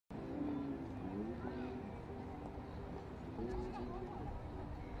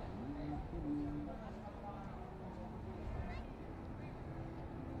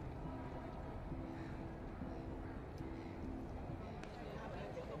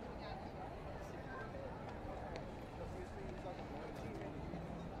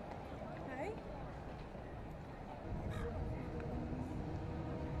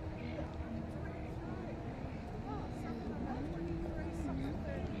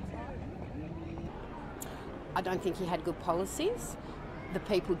I don't think he had good policies. The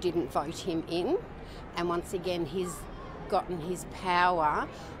people didn't vote him in, and once again he's gotten his power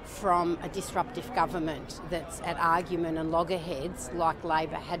from a disruptive government that's at argument and loggerheads like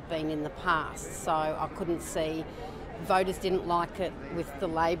Labor had been in the past. So I couldn't see, voters didn't like it with the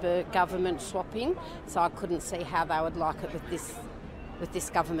Labor government swapping, so I couldn't see how they would like it with this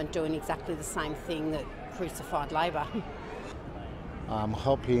government doing exactly the same thing that crucified Labor. I'm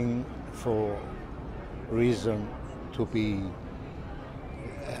hoping for reason to be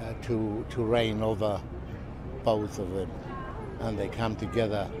to reign over both of them, and they come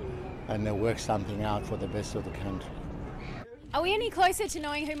together and they work something out for the best of the country. Are we any closer to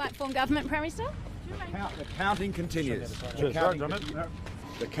knowing who might form government, Prime Minister? The counting continues.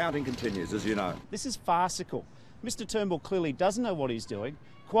 The counting continues, as you know. This is farcical. Mr Turnbull clearly doesn't know what he's doing.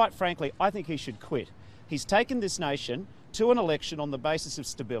 Quite frankly, I think he should quit. He's taken this nation to an election on the basis of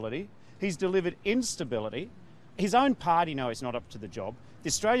stability. He's delivered instability. His own party know he's not up to the job. The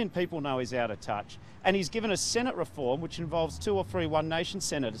Australian people know he's out of touch. And he's given a Senate reform which involves 2 or 3 one-nation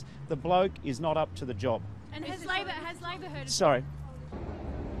senators. The bloke is not up to the job. And has Labor heard of Sorry.